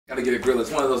Gotta get a grill. It's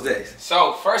one of those days.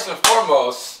 So first and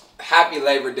foremost, happy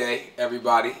Labor Day,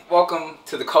 everybody. Welcome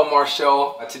to the Comar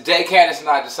show. Today, Candice and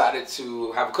I decided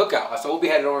to have a cookout. So we'll be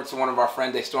headed over to one of our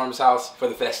friend Day Storm's house for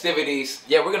the festivities.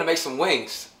 Yeah, we're gonna make some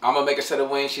wings. I'm gonna make a set of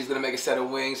wings. She's gonna make a set of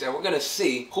wings, and we're gonna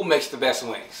see who makes the best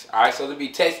wings. All right, so it'll be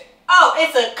taste. Oh,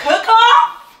 it's a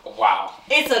cook-off? Wow.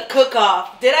 It's a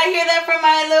cook-off. Did I hear that from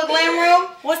my little glam room?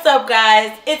 What's up,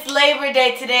 guys? It's Labor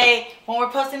Day today. When we're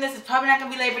posting this, it's probably not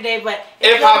gonna be Labor Day, but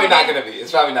It's probably not gonna be.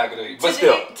 It's probably not gonna be. But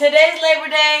still. Today's Labor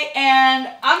Day, and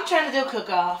I'm trying to do a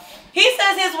cook-off. He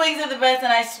says his wings are the best,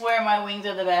 and I swear my wings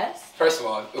are the best. First of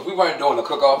all, if we weren't doing a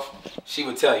cook-off, she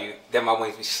would tell you that my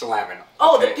wings be slamming.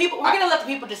 Oh, okay? the people. We're gonna let the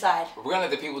people decide. We're gonna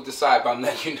let the people decide, but I'm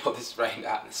letting you know this right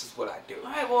now. This is what I do.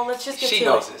 All right, well, let's just get to it. She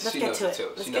knows this. Let's get to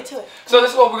it. Let's get to it. So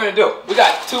this is what we're gonna do. We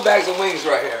got 2 bags of wings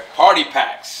right here. Party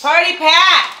packs. Party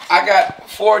pack. I got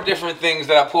 4 different things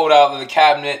that I pulled out of the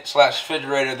cabinet /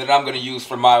 refrigerator that I'm gonna use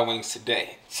for my wings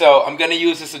today. So I'm gonna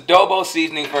use this adobo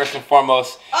seasoning first and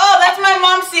foremost. Oh, that's my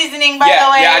mom's seasoning, by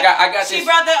the way. Yeah, I got She this.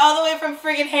 brought that all the way from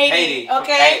friggin' Haiti.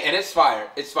 Okay. And it's fire.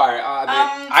 It's fire.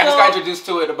 I just got introduced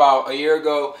to it about a year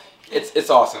ago. It's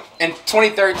awesome. In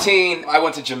 2013, I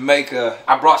went to Jamaica.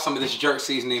 I brought some of this jerk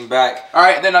seasoning back. All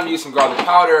right, then I'm using some garlic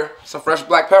powder, some fresh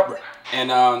black pepper, and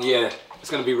yeah, it's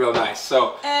gonna be real nice.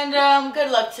 So. And good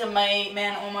luck to my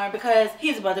man Omar, because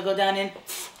he's about to go down in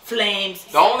flames.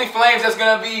 The only flames that's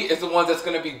gonna be is the ones that's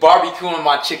gonna be barbecuing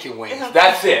my chicken wings.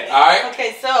 That's it, alright?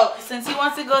 Okay, so since he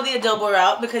wants to go the adobo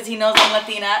route because he knows I'm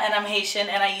Latina and I'm Haitian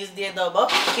and I use the adobo,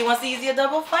 he wants to use the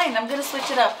adobo, fine. I'm gonna switch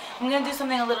it up. I'm gonna do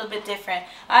something a little bit different.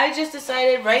 I just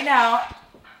decided right now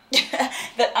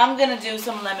that I'm gonna do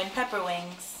some lemon pepper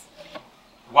wings.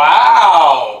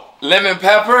 Wow! Lemon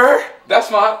pepper? That's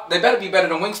fine. They better be better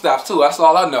than Wingstops too. That's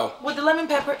all I know. With the lemon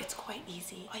pepper, it's quite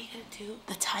easy. All you gotta do,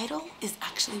 the title is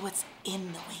actually what's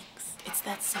in the wings. It's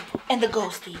that simple. And the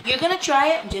ghosty. You're gonna try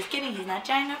it. I'm just kidding. He's not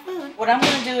trying our food. What I'm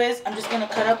gonna do is I'm just gonna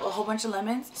cut up a whole bunch of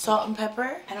lemons, salt and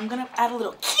pepper, and I'm gonna add a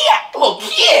little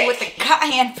kick with the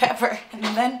cayenne pepper. And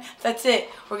then that's it.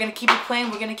 We're gonna keep it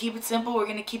plain. We're gonna keep it simple. We're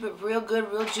gonna keep it real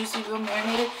good, real juicy, real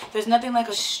marinated. There's nothing like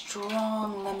a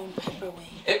strong lemon pepper wing.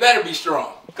 It better be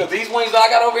strong. Because these wings that I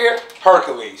got over here,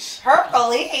 Hercules.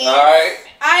 Hercules. Alright.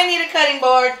 I need a cutting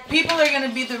board. People are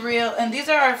gonna be the real, and these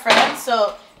are our friends,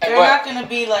 so they're not gonna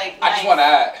be like. I just want to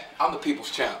add, I'm the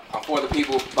people's champ. I'm for the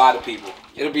people, by the people.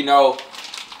 It'll be no.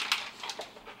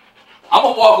 I'm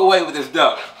gonna walk away with this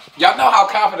dub. Y'all know how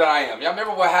confident I am. Y'all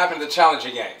remember what happened at the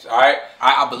Challenger Games, all right?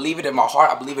 I believe it in my heart.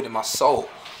 I believe it in my soul.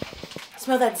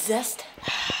 Smell that zest?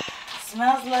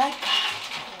 Smells like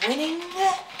winning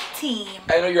the team.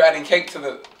 I know you're adding cake to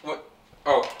the. What?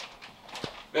 Oh,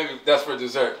 maybe that's for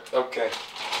dessert. Okay.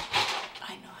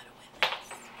 I know how to win this.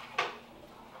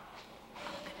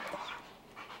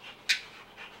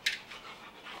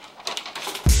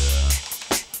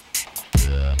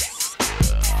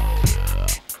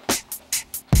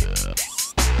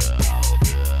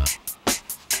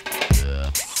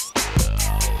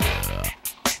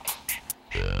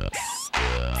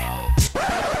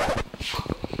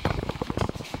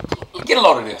 Get a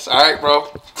load of this, all right, bro?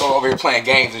 Go over here playing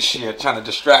games and shit, trying to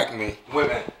distract me.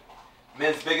 Women,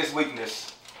 men's biggest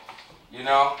weakness, you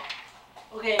know?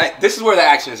 Okay. Hey, this is where the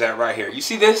action is at right here. You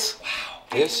see this? Wow,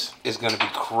 this is gonna be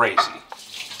crazy.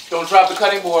 Don't drop the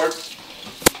cutting board.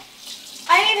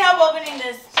 I need help opening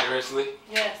this. Seriously?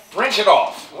 Yes. Wrench it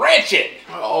off. Wrench it.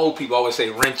 Old people always say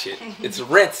wrench it. It's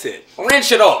rinse it.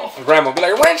 Wrench it off. Grandma be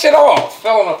like, wrench it off.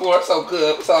 Fell on the floor. It's so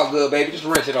good. It's all good, baby. Just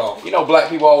wrench it off. You know black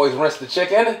people always rinse the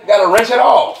chicken. You gotta wrench it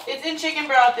off. It's in chicken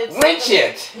broth. It's Wrench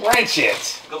it. Wrench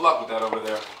it. Good luck with that over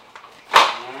there.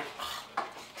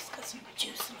 It's got some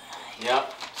juice in it.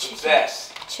 Yep. Some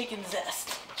zest. Chicken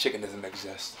zest. Chicken doesn't make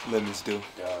zest. Lemons do.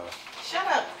 Shut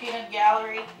up, peanut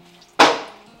gallery.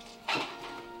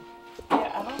 Yeah,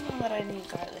 I don't know that I need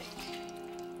garlic.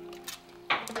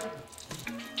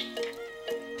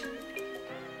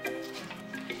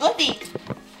 Goody,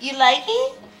 you like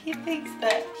it? He thinks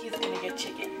that he's gonna get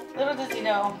chicken. Little does he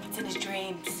know, it's in his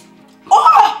dreams.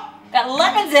 Oh! Got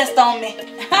lemon zest on me.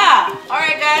 Ha!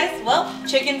 Alright guys, well,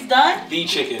 chicken's done. The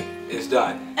chicken is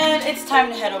done. And it's time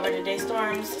to head over to Day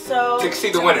Storm's, so... To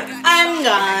see the winner. I'm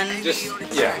gone. Just,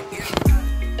 yeah.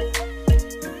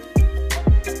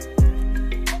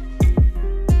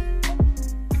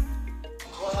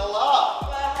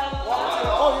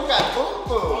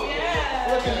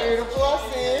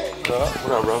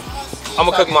 What up, bro? I'm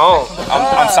gonna cook my own.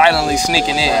 I'm silently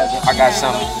sneaking in. I got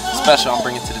something special I'm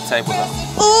bringing to the table, though.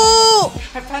 Ooh!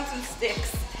 I found some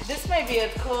sticks. This might be a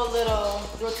cool little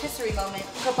rotisserie moment.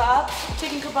 Kebabs,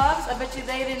 chicken kebabs. I bet you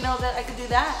they didn't know that I could do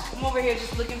that. I'm over here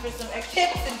just looking for some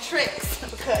tips and tricks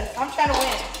because I'm trying to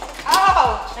win.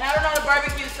 Oh! And I don't know how to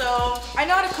barbecue, so I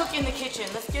know how to cook in the kitchen.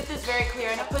 Let's get this very clear.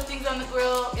 And I put things on the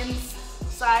grill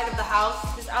inside of the house.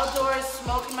 This outdoors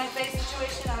smoke in my face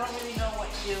situation, I don't really know what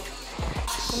to do.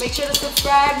 So make sure to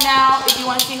subscribe now if you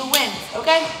want to see who wins,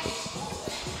 okay?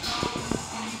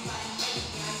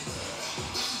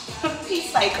 He's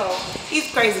psycho.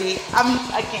 He's crazy.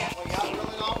 I can't. Y'all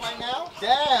going on right now?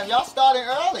 Damn, y'all starting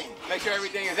early. Make sure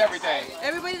everything is everything.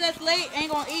 Everybody that's late ain't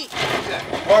gonna eat.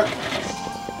 Working.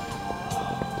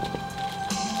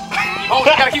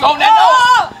 Gotta keep holding that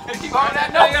nose. Gotta keep holding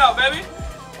that nose out, baby.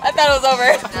 I thought it was over.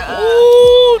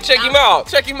 Ooh, check him out.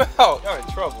 Check him out. Y'all in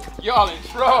trouble. Y'all in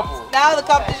trouble. Now the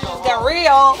competition's got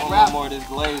real. More of this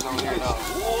glaze on here though.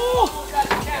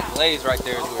 That glaze right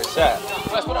there is where it's at.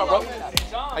 Wes, what up, bro?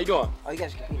 How you doing? Oh, you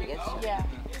guys compete against each other? Yeah.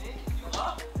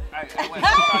 Try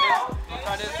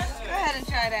this. Go ahead and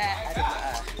try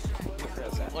that.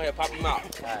 Go ahead, pop him out.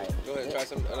 Alright. Go ahead, try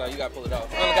some. You gotta pull it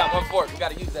off. We only got one fork. You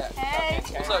gotta use that. Hey.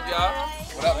 What's up, y'all?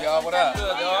 What up, y'all? What up?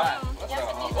 Good, y'all. What's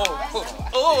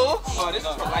up? Oh, this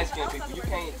is for light skinned people. You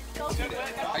can't do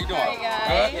that. How you doing?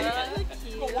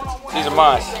 Good? These are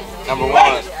mine. Number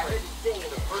one.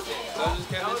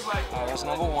 That's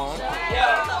number one.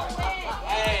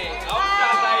 Hey,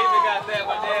 I even got that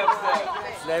my damn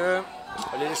self. Flavor,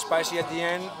 a little spicy at the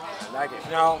end. Like it.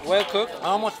 Now, well cooked,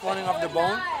 almost falling off the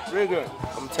bone. Really good.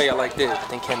 I'm gonna tell you like this. I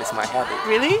think Candice might have it.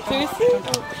 Really? Seriously?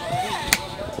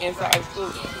 Inside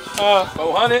scoop.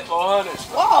 400.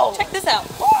 Whoa! Check this out.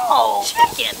 Whoa!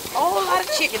 Chicken. A whole lot of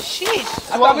chicken. Sheesh.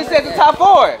 That's why we said the top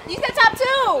 4. You said top 2.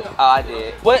 Oh, I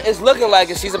did. What it's looking like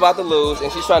is she's about to lose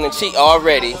and she's trying to cheat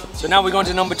already. So now we're going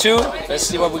to number 2. Let's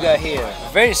see what we got here.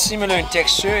 Very similar in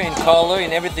texture, in color,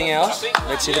 and everything else.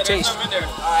 Let's see the taste.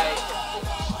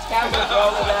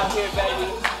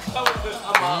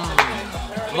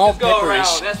 More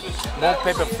pepperish, more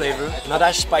pepper flavor, not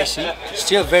as spicy,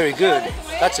 still very good.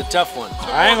 That's a tough one.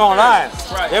 I ain't gonna lie,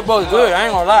 they're both good, I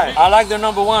ain't gonna lie. I like the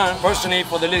number 1, personally,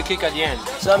 for the little kick at the end.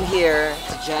 So I'm here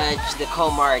to judge the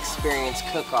Comar Experience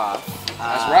Cook-Off.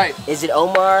 That's right. Is it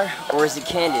Omar or is it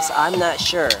Candice? I'm not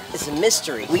sure. It's a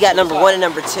mystery. We got number 1 and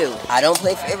number 2. I don't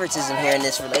play favoritism here in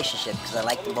this relationship because I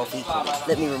like them both equally.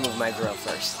 Let me remove my grill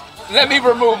first. Let me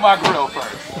remove my grill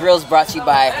first. Grill's brought to you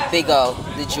by Big O,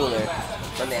 the jeweler.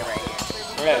 My man right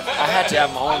here. I had to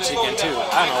have my own chicken too.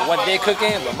 I don't know what they're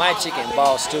cooking, but my chicken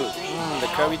balls too. The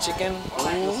curry chicken.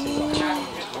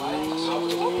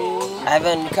 I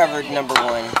haven't covered number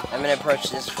 1. I'm gonna approach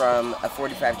this from a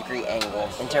 45-degree angle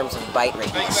in terms of bite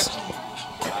radius.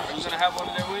 Are you gonna have one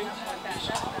of them wings?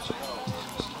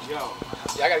 Yo.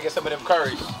 Yeah, I gotta get some of them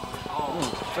curries.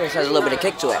 First has a little bit of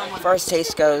kick to it. First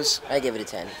taste goes, I give it a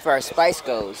 10. First spice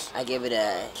goes, I give it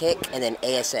a kick and then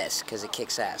ASS because it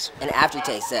kicks ass. And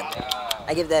aftertaste,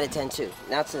 I give that a 10 too.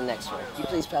 Now to the next one. Can you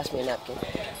please pass me a napkin?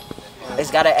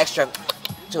 It's got an extra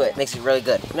to it, makes it really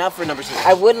good. Now for number 2.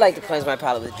 I would like to cleanse my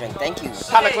palate with a drink. Thank you.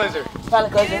 Palate cleanser.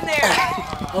 Palate cleanser. Get in there.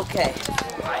 Okay.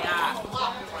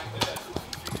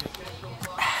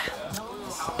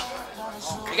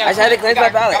 I just had to cleanse my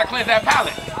palate. Gotta cleanse that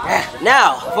palate.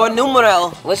 Now, for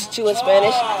numero, what's 2 in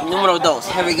Spanish? Numero dos.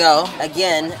 Here we go.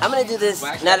 Again, I'm going to do this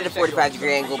not at a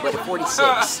 45-degree angle, but at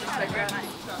 46.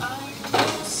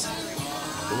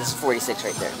 And this is 46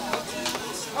 right there.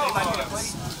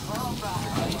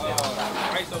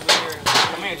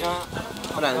 Come here, John.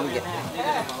 Hold on, let me get...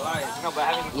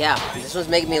 Yeah, this one's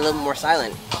making me a little more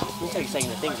silent. Let me tell you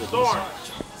second things with this.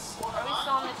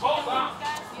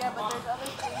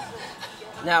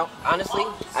 Now, honestly,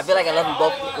 I feel like I love them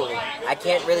both equally. I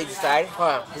can't really decide.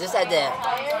 Is this at the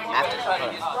after?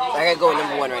 I gotta go with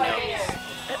number 1 right now.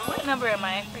 What number am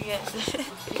I? I forget.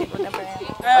 What number am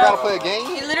I? I gotta play a game?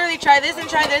 You literally try this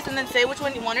and then say which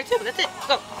one you want or 2. That's it.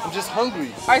 Go. I'm just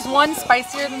hungry. Is one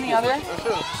spicier than the other?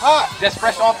 Hot. That's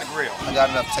fresh off the grill. I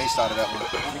got enough taste out of that one.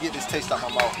 Let me get this taste out my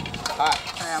mouth. Hot.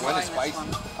 When it's spicy.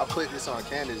 I put this on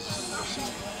Candice.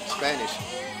 She's Spanish.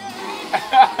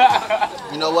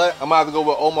 You know what? I'm gonna have to go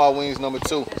with Omar wings number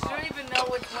 2. You don't even know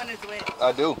which one is which.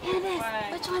 I do.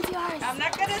 Which one's yours? I'm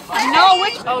not gonna say. No,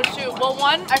 which? Oh shoot. Well,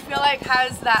 one I feel like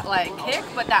has that like kick,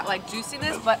 but that like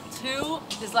juiciness. But 2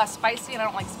 is less spicy, and I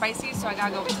don't like spicy, so I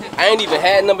gotta go with 2. I ain't even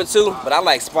had number 2, but I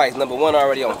like spice. Number 1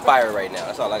 already on fire right now.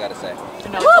 That's all I gotta say.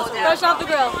 No, fresh off the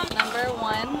grill. Number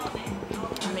 1.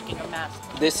 I'm making a mess.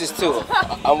 This is 2.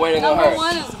 I'm waiting on her. Number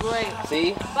 1 is great.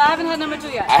 See? But I haven't had number 2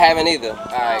 yet. I haven't either. All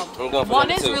right, I'm going for 1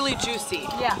 number is 2. really juicy.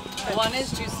 Yeah. 1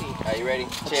 is juicy. Are you ready?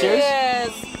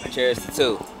 Cheers. Cheers to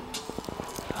 2.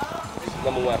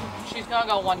 Number 1. She's gonna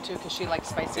go 1, 2 because she likes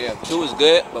spicy. Yeah, 2 is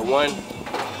good, but 1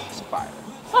 is fire.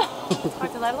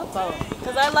 Because I love both.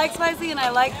 Because I like spicy and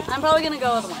I'm probably gonna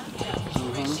go with 1.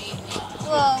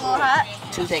 A little hot.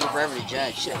 2 taking forever to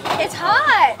judge. It's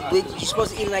hot. You're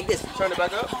supposed to eat it like this. Turn it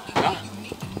back up.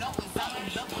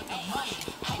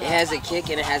 It has a kick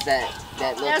and it has that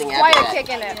little There's thing quite after a that. kick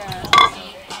in it.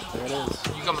 There it is.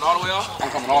 You coming all the way off? I'm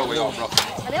coming all the way off, bro. I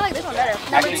think I like this one better.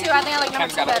 Number 2, I think I like number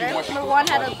 2 better. Number 1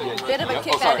 had a bit of a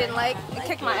kick that I didn't like. It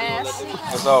kicked my ass.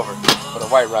 It's over for the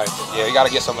white rice. Yeah, you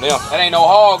gotta get some of them. That ain't no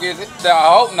hog, is it?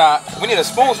 I hope not. We need a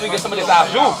spoon so we get some of this au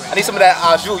jus. I need some of that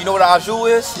au jus. You know what au jus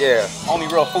is? Yeah. Only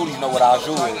real foodies know what au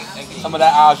jus is. Some of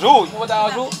that au jus. You know what the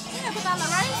au jus? Yeah, put that on the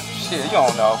rice. Shit, you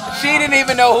don't know. She didn't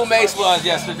even know who Mace was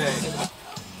yesterday.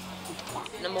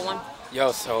 Number 1.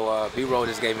 Yo, so B-Roll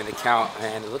just gave me the count,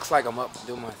 and it looks like I'm up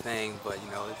doing my thing, but you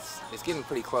know, it's getting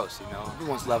pretty close, you know.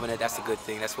 Everyone's loving it, that's a good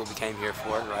thing, that's what we came here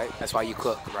for, right? That's why you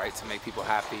cook, right, to make people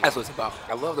happy. That's what it's about.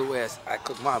 I love the way I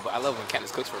cook mine, but I love when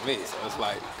Candice cooks for me, so it's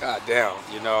like, god damn,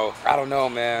 you know. I don't know,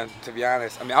 man, to be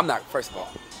honest. I mean, first of all,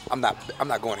 I'm not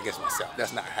going against myself.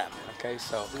 That's not happening, okay?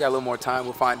 So we got a little more time,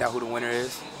 we'll find out who the winner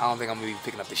is. I don't think I'm gonna be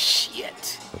picking up the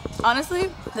shit. Honestly,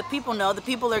 the people know. The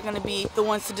people are gonna be the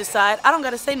ones to decide. I don't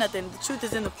gotta say nothing. The truth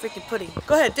is in the freaking pudding.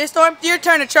 Go ahead, Storm. Your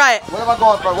turn to try it. What am I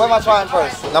going for? What am I trying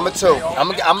first? Number 2.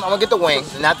 I'm gonna get the wing,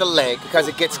 not the leg, because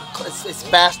it's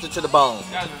faster to the bone.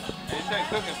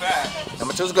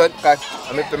 Number 2 is good. Okay.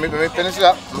 Let me finish it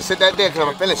up. I'm gonna sit that there because I'm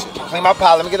gonna finish it. Clean my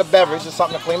palate. Let me get a beverage or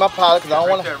something to clean my palate because I don't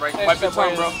want to. Wipe your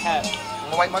tongue, bro. I'm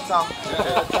gonna wipe my tongue.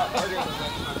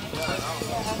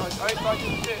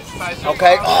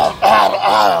 Okay.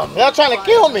 Y'all trying to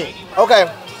kill me. Okay.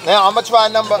 Now I'm gonna try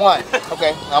number 1.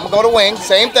 Okay. I'm gonna go to wing.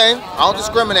 Same thing. I don't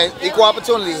discriminate. Equal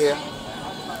opportunity here.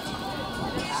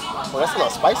 Well, that's a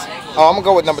little spicy. Oh, I'm gonna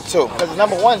go with number 2 because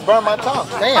number 1's burn my tongue.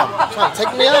 Damn, trying to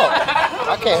take me out.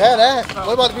 I can't have that.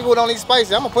 What about the people who don't eat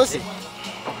spicy? I'm a pussy.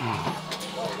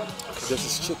 This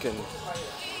is chicken.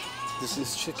 This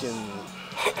is chicken.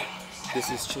 This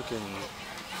is chicken.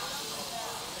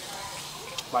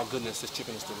 My goodness, this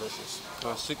chicken is delicious.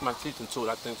 When I stick my teeth into it,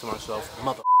 I think to myself,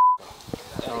 mother.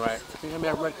 All right, can you hand me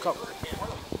that red cup?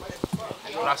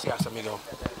 Gracias, amigo.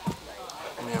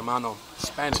 Mi hermano.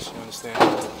 Spanish, you understand?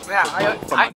 Yeah, I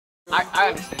understand.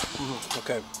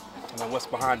 Okay, and then what's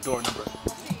behind door number?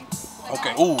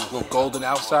 Okay, ooh, a little golden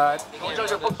outside. Don't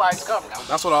judge your book by its cover.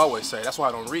 That's what I always say. That's why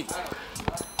I don't read.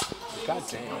 God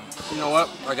damn. You know what?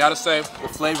 I gotta say, the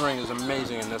flavoring is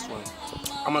amazing in this one.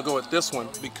 I'm gonna go with this one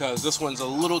because this one's a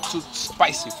little too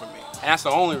spicy for me. And that's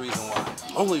the only reason why.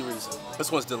 Only reason.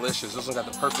 This one's delicious. This one got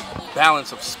the perfect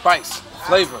balance of spice,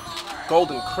 flavor,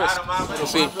 golden crisp. You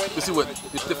see what,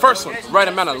 the first one, right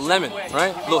amount of lemon,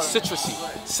 right? A little citrusy.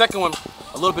 Second one,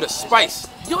 a little bit of spice.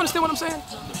 You understand what I'm saying?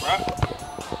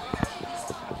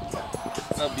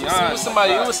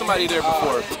 It was somebody there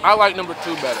before. I like number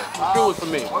 2 better. Do it for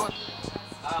me.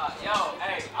 Yo,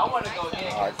 hey, I want to go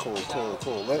again. All right, cool.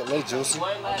 Little juicy,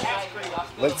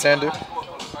 little tender.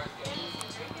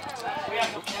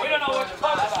 We don't know what you're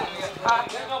talking about.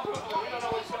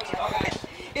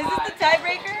 Is this the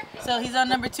tiebreaker? So he's on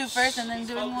number 2 first and then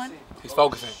doing 1? He's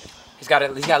focusing. He's got to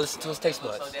listen to his taste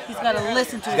buds. He's got to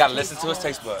listen to his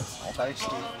taste buds.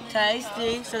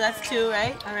 Tasty. So that's 2,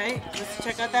 right? All right. Let's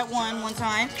check out that one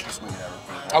time.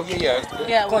 Oh, yeah.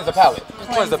 Yeah. Cleanse the palate.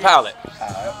 Cleanse the palate. All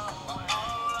right.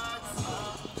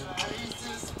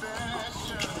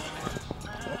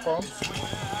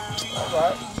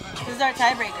 This is our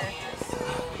tiebreaker.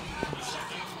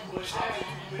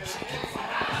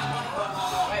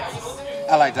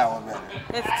 I like that one better.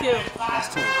 That's 2.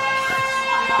 That's 2.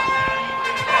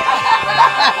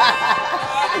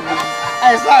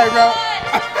 Hey, sorry, bro.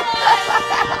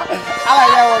 I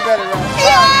like that one better, bro.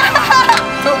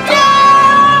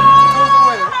 Two's the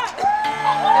winner.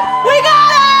 We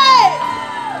got it!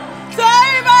 So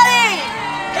everybody,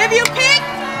 if you pick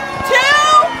 2,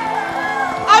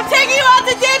 I'm taking you out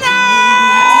to dinner!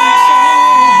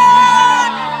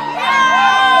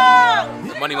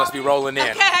 The money must be rolling in.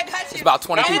 Okay, I got you. It's about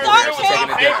 20 people here for taking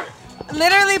a dinner.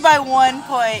 Literally by 1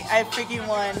 point, I freaking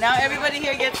won. Now everybody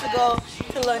here gets to go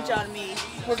to lunch on me.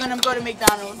 We're gonna go to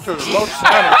McDonald's.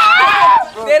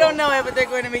 They don't know it, but they're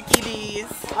going to Mickey D's.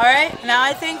 All right. Now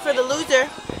I think for the loser's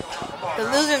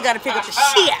got to pick up the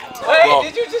shit. Well,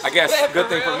 I guess good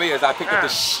thing for me is I picked up the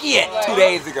shit 2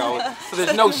 days ago, so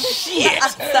there's no shit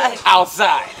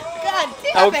outside. God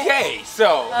damn it. Okay,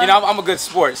 so you know I'm a good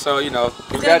sport, so you know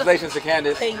congratulations to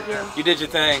Candice. Thank you. You did your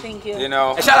thing. Thank you. You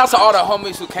know, and shout out to all the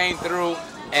homies who came through.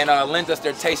 and lent us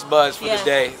their taste buds for the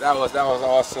day. That was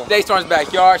awesome. Daystorm's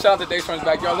backyard. Shout out to Daystorm's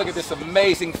backyard. Look at this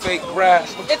amazing fake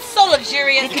grass. It's so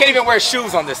luxurious. You can't even wear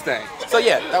shoes on this thing. So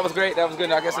yeah, that was great. That was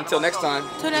good. I guess until next time.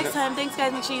 Till next time. Thanks,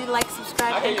 guys. Make sure you like,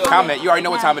 subscribe, and comment. You already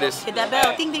know what time it is. Hit that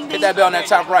bell. Ding, ding, ding. Hit that bell on that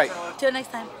top right. Till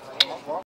next time.